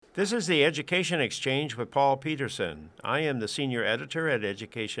This is the Education Exchange with Paul Peterson. I am the senior editor at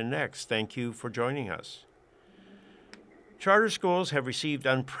Education Next. Thank you for joining us. Charter schools have received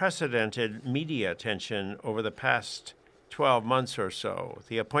unprecedented media attention over the past 12 months or so.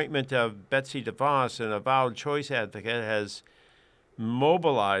 The appointment of Betsy DeVos, an avowed choice advocate, has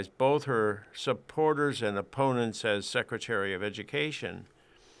mobilized both her supporters and opponents as Secretary of Education.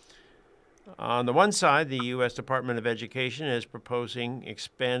 On the one side, the U.S. Department of Education is proposing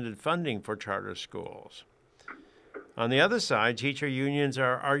expanded funding for charter schools. On the other side, teacher unions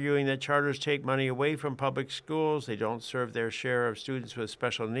are arguing that charters take money away from public schools, they don't serve their share of students with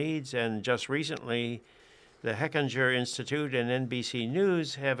special needs, and just recently, the Hechinger Institute and NBC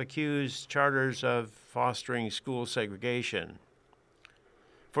News have accused charters of fostering school segregation.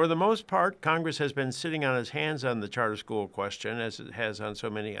 For the most part, Congress has been sitting on its hands on the charter school question, as it has on so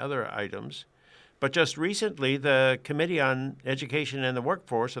many other items. But just recently, the Committee on Education and the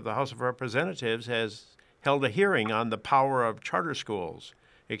Workforce of the House of Representatives has held a hearing on the power of charter schools,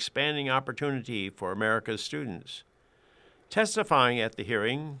 expanding opportunity for America's students. Testifying at the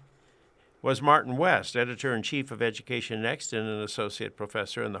hearing was Martin West, editor-in-chief of Education Next and an associate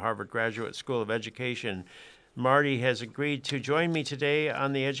professor in the Harvard Graduate School of Education. Marty has agreed to join me today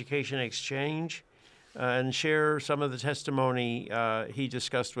on the Education Exchange and share some of the testimony he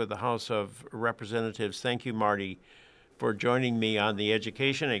discussed with the House of Representatives. Thank you, Marty, for joining me on the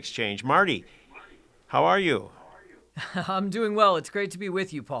Education Exchange. Marty, how are you? I'm doing well. It's great to be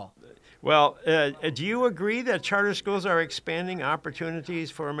with you, Paul. Well, do you agree that charter schools are expanding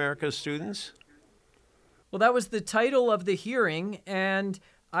opportunities for America's students? Well, that was the title of the hearing, and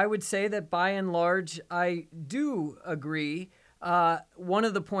I would say that by and large, I do agree. One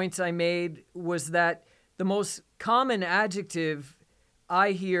of the points I made was that the most common adjective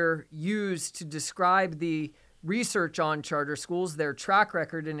I hear used to describe the research on charter schools, their track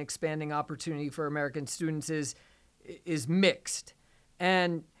record in expanding opportunity for American students is mixed.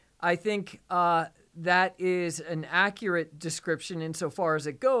 And I think that is an accurate description insofar as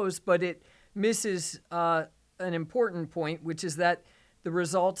it goes, but it misses an important point, which is that the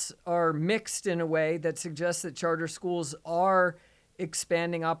results are mixed in a way that suggests that charter schools are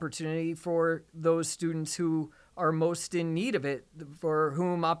expanding opportunity for those students who are most in need of it, for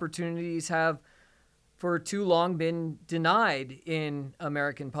whom opportunities have for too long been denied in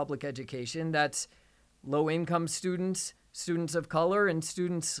American public education. That's low-income students, students of color, and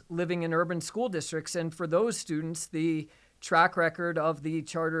students living in urban school districts. And for those students, the track record of the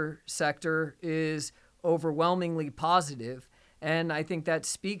charter sector is overwhelmingly positive. And I think that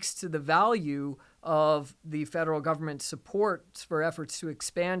speaks to the value of the federal government's support for efforts to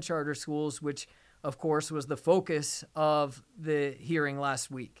expand charter schools, which, of course, was the focus of the hearing last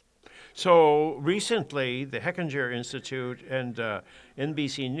week. So recently, the Hechinger Institute and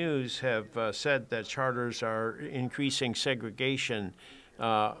NBC News have said that charters are increasing segregation.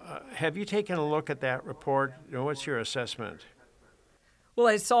 Have you taken a look at that report? What's your assessment? Well,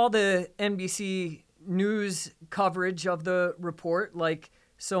 I saw the NBC News coverage of the report, like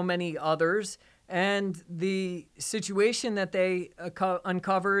so many others, and the situation that they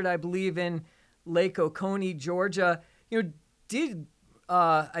uncovered, I believe, in Lake Oconee, Georgia, did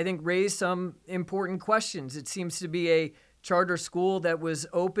I think raise some important questions. It seems to be a charter school that was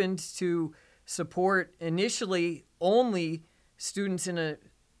opened to support initially only students in a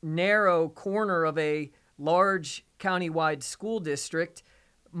narrow corner of a large countywide school district,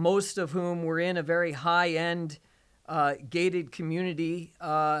 most of whom were in a very high-end gated community.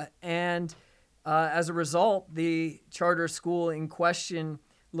 And as a result, the charter school in question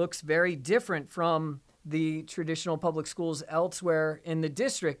looks very different from the traditional public schools elsewhere in the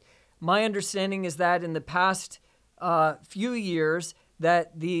district. My understanding is that in the past few years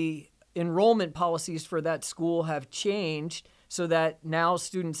that the enrollment policies for that school have changed so that now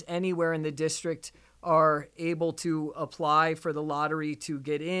students anywhere in the district are able to apply for the lottery to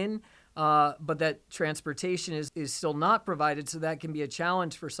get in, but that transportation is still not provided, so that can be a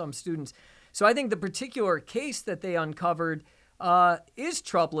challenge for some students. So I think the particular case that they uncovered is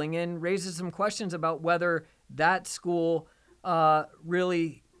troubling and raises some questions about whether that school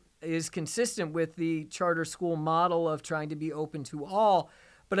really is consistent with the charter school model of trying to be open to all.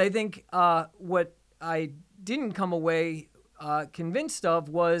 But I think what I didn't come away convinced of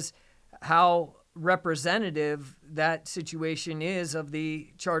was how representative that situation is of the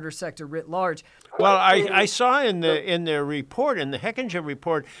charter sector writ large. Well, I saw in the report, in the Hechinger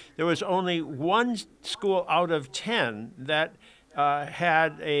report, there was only one school out of 10 that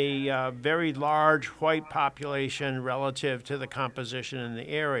had a very large white population relative to the composition in the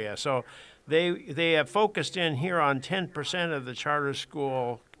area. So they have focused in here on 10% of the charter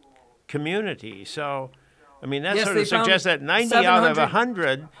school community. So, I mean, that Yes, sort they of suggests that found 90 out of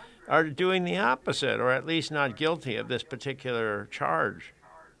 700 100 are doing the opposite, or at least not guilty of this particular charge.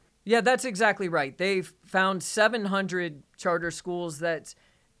 Yeah, that's exactly right. They've found 700 charter schools that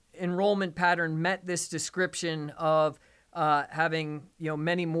enrollment pattern met this description of having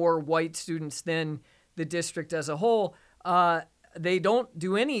many more white students than the district as a whole. They don't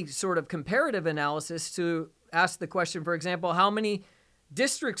do any sort of comparative analysis to ask the question, for example, how many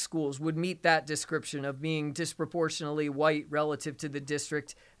district schools would meet that description of being disproportionately white relative to the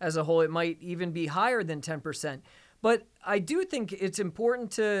district as a whole. It might even be higher than 10%. But I do think it's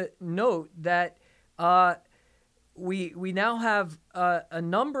important to note that we now have a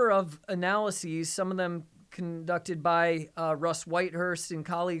number of analyses, some of them conducted by Russ Whitehurst and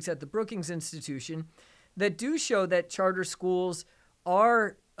colleagues at the Brookings Institution, that do show that charter schools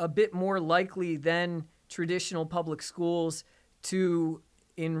are a bit more likely than traditional public schools to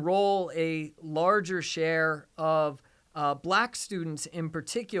enroll a larger share of black students in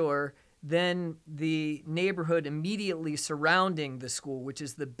particular than the neighborhood immediately surrounding the school, which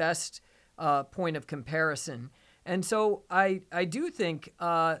is the best point of comparison. And so I do think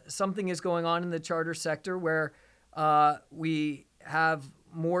something is going on in the charter sector where we have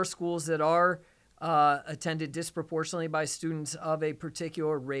more schools that are attended disproportionately by students of a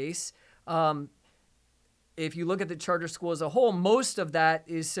particular race. If you look at the charter school as a whole, most of that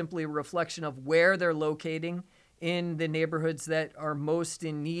is simply a reflection of where they're locating in the neighborhoods that are most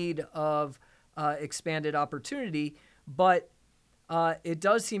in need of expanded opportunity. But it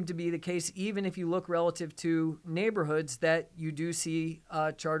does seem to be the case, even if you look relative to neighborhoods, that you do see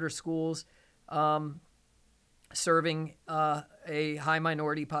charter schools serving a high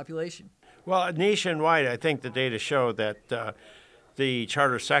minority population. Well, nationwide, I think the data show that the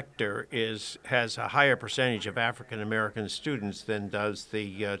charter sector has a higher percentage of African American students than does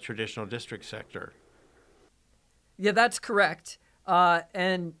the traditional district sector. Yeah, that's correct.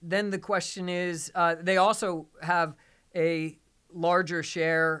 And then the question is, they also have a larger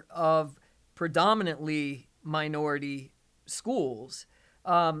share of predominantly minority schools.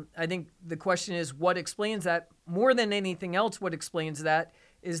 I think the question is, what explains that? More than anything else, what explains that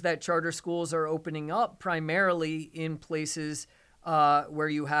is that charter schools are opening up primarily in places where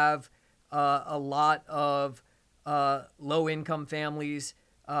you have a lot of low-income families,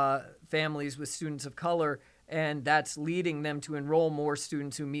 families with students of color, and that's leading them to enroll more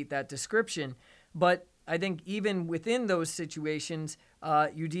students who meet that description. But I think even within those situations,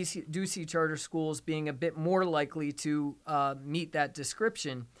 you do see charter schools being a bit more likely to meet that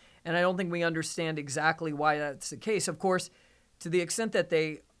description. And I don't think we understand exactly why that's the case. Of course, to the extent that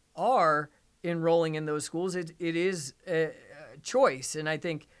they are enrolling in those schools, it is a choice. And I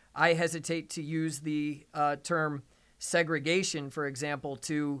think I hesitate to use the term segregation, for example,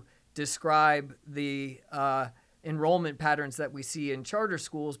 to describe the enrollment patterns that we see in charter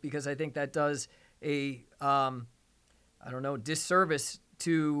schools, because I think that does a disservice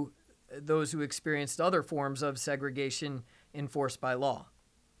to those who experienced other forms of segregation enforced by law.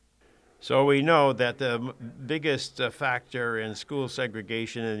 So we know that the biggest factor in school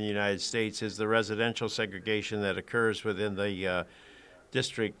segregation in the United States is the residential segregation that occurs within the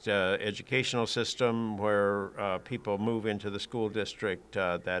district educational system, where people move into the school district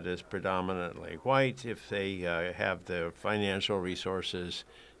that is predominantly white if they have the financial resources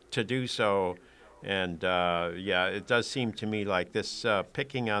to do so. And it does seem to me like this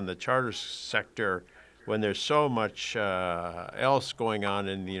picking on the charter sector when there's so much else going on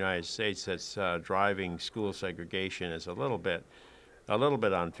in the United States that's driving school segregation is a little bit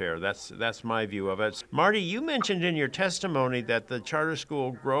unfair. That's my view of it. Marty, you mentioned in your testimony that the charter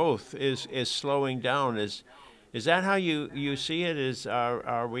school growth is slowing down. Is that how you see it?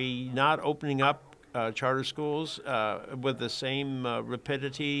 Are we not opening up charter schools with the same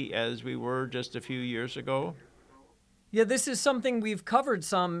rapidity as we were just a few years ago? Yeah, this is something we've covered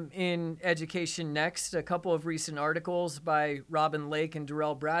some in Education Next. A couple of recent articles by Robin Lake and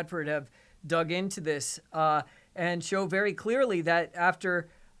Darrell Bradford have dug into this and show very clearly that after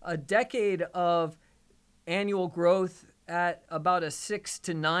a decade of annual growth at about a 6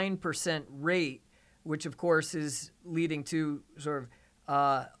 to 9% rate, which of course is leading to sort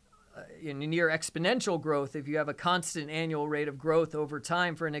of near exponential growth if you have a constant annual rate of growth over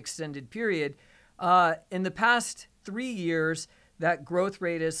time for an extended period. In the past 3 years, that growth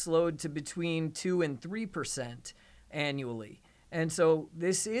rate has slowed to between 2 and 3% annually. And so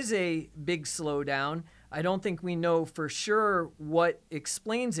this is a big slowdown. I don't think we know for sure what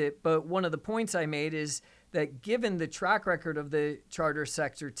explains it, but one of the points I made is that given the track record of the charter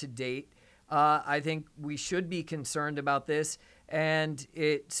sector to date, I think we should be concerned about this. and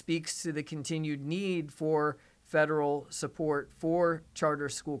it speaks to the continued need for federal support for charter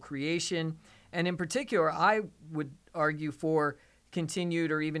school creation. And in particular, I would argue for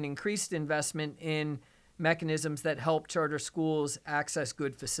continued or even increased investment in mechanisms that help charter schools access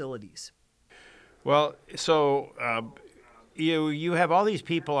good facilities. Well, so you have all these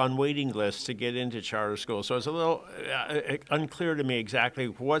people on waiting lists to get into charter schools. So it's a little unclear to me exactly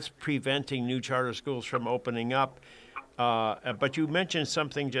what's preventing new charter schools from opening up. But you mentioned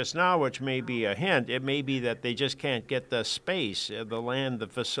something just now, which may be a hint. It may be that they just can't get the space, the land, the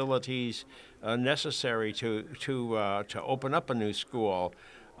facilities necessary to open up a new school.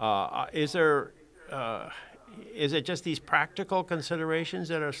 Is it just these practical considerations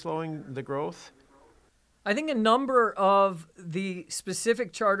that are slowing the growth? I think a number of the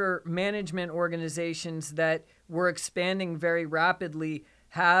specific charter management organizations that were expanding very rapidly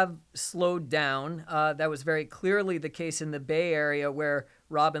have slowed down. That was very clearly the case in the Bay Area, where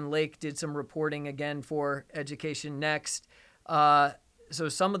Robin Lake did some reporting again for Education Next. So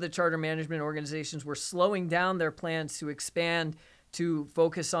some of the charter management organizations were slowing down their plans to expand to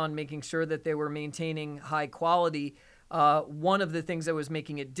focus on making sure that they were maintaining high quality. One of the things that was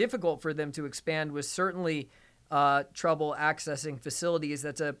making it difficult for them to expand was certainly trouble accessing facilities.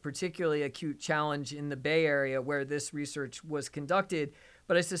 That's a particularly acute challenge in the Bay Area where this research was conducted,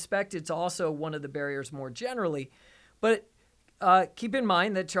 but I suspect it's also one of the barriers more generally. But keep in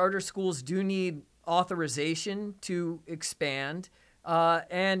mind that charter schools do need authorization to expand,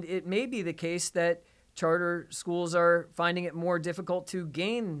 and it may be the case that charter schools are finding it more difficult to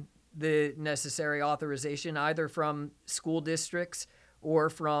gain the necessary authorization, either from school districts or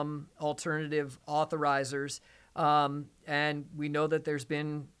from alternative authorizers. And we know that there's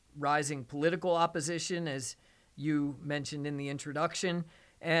been rising political opposition, as you mentioned in the introduction.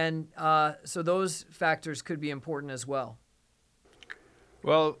 And so those factors could be important as well.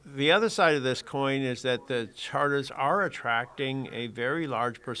 Well, the other side of this coin is that the charters are attracting a very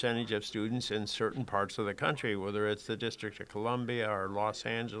large percentage of students in certain parts of the country, whether it's the District of Columbia or Los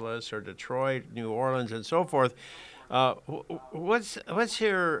Angeles or Detroit, New Orleans, and so forth. What's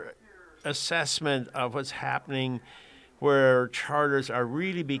your assessment of what's happening where charters are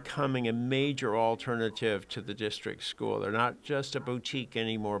really becoming a major alternative to the district school? They're not just a boutique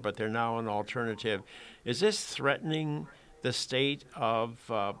anymore, but they're now an alternative. Is this threatening the state of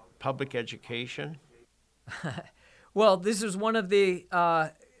public education? Well, this is one of the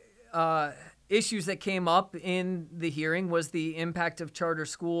issues that came up in the hearing, was the impact of charter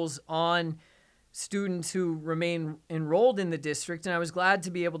schools on students who remain enrolled in the district. And I was glad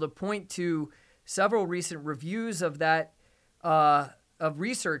to be able to point to several recent reviews of that, of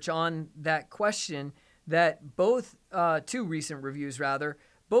research on that question, that two recent reviews rather,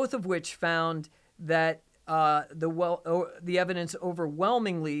 both of which found that the evidence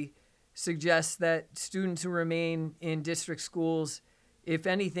overwhelmingly suggests that students who remain in district schools, if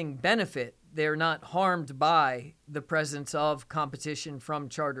anything, benefit. They're not harmed by the presence of competition from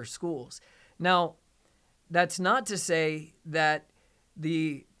charter schools. Now, that's not to say that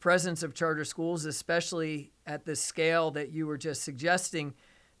the presence of charter schools, especially at the scale that you were just suggesting,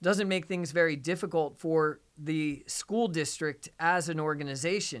 doesn't make things very difficult for the school district as an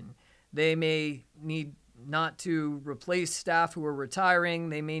organization. They may need not to replace staff who are retiring.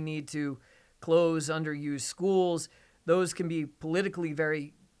 They may need to close underused schools. Those can be politically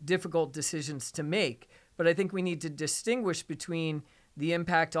very difficult decisions to make. But I think we need to distinguish between the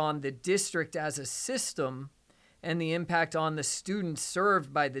impact on the district as a system and the impact on the students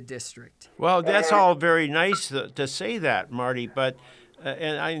served by the district. Well, that's all very nice to say that, Marty, but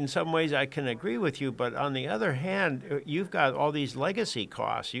in some ways I can agree with you, but on the other hand, you've got all these legacy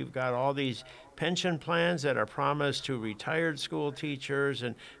costs. You've got all these pension plans that are promised to retired school teachers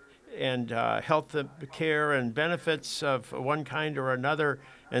and health care and benefits of one kind or another.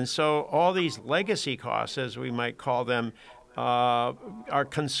 And so all these legacy costs, as we might call them, are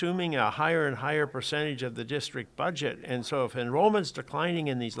consuming a higher and higher percentage of the district budget. And so if enrollment's declining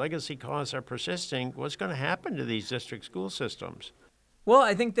and these legacy costs are persisting, what's going to happen to these district school systems? Well,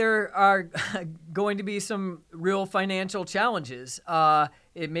 I think there are going to be some real financial challenges.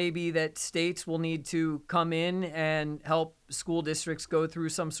 It may be that states will need to come in and help school districts go through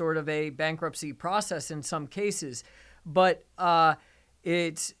some sort of a bankruptcy process in some cases. But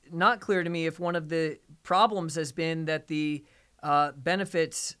it's not clear to me if one of the problems has been that the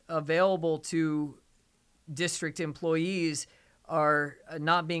benefits available to district employees are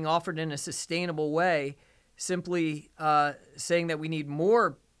not being offered in a sustainable way. Simply saying that we need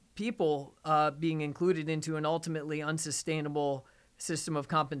more people being included into an ultimately unsustainable system of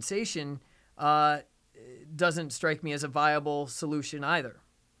compensation doesn't strike me as a viable solution either.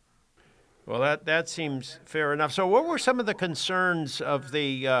 Well, that seems fair enough. So what were some of the concerns of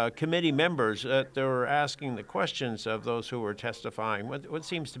the committee members that they were asking the questions of those who were testifying? What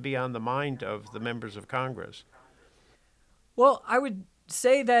seems to be on the mind of the members of Congress? Well, I would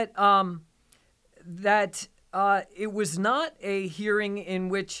say that it was not a hearing in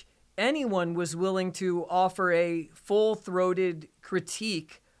which anyone was willing to offer a full-throated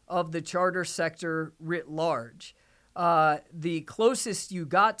critique of the charter sector writ large. The closest you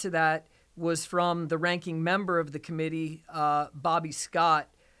got to that was from the ranking member of the committee, Bobby Scott,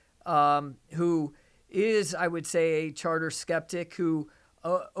 who is, I would say, a charter skeptic who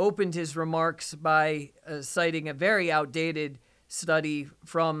opened his remarks by citing a very outdated study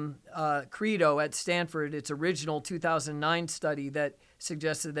from Credo at Stanford, its original 2009 study that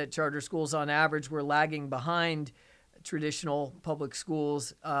suggested that charter schools on average were lagging behind traditional public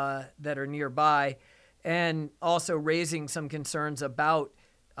schools that are nearby, and also raising some concerns about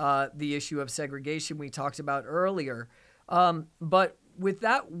the issue of segregation we talked about earlier. But with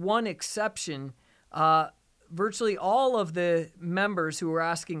that one exception, virtually all of the members who were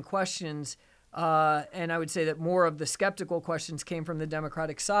asking questions, and I would say that more of the skeptical questions came from the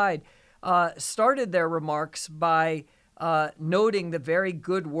Democratic side, started their remarks by noting the very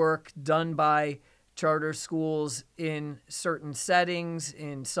good work done by charter schools in certain settings,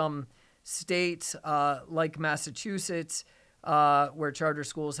 in some states like Massachusetts, where charter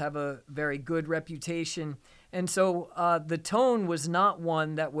schools have a very good reputation. And so the tone was not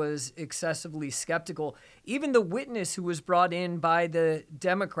one that was excessively skeptical. Even the witness who was brought in by the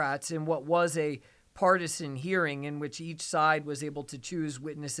Democrats in what was a partisan hearing in which each side was able to choose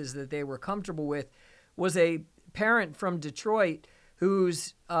witnesses that they were comfortable with was a parent from Detroit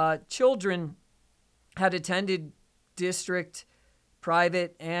whose children had attended district,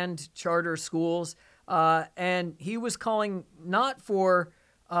 private, and charter schools. And he was calling not for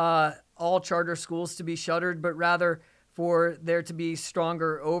all charter schools to be shuttered, but rather for there to be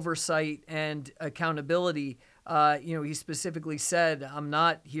stronger oversight and accountability. He specifically said, I'm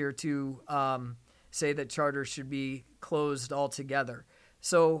not here to say that charters should be closed altogether.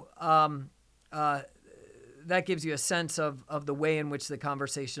 So that gives you a sense of the way in which the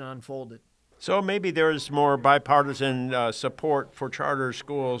conversation unfolded. So maybe there's more bipartisan support for charter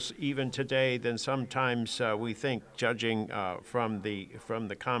schools even today than sometimes we think, judging from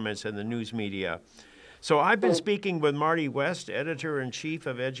the comments in the news media. So I've been speaking with Marty West, Editor-in-Chief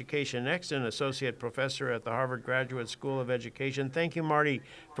of Education Next and Associate Professor at the Harvard Graduate School of Education. Thank you, Marty,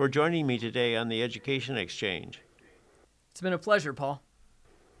 for joining me today on the Education Exchange. It's been a pleasure, Paul.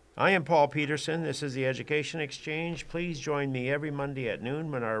 I am Paul Peterson. This is the Education Exchange. Please join me every Monday at noon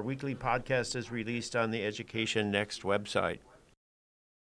when our weekly podcast is released on the Education Next website.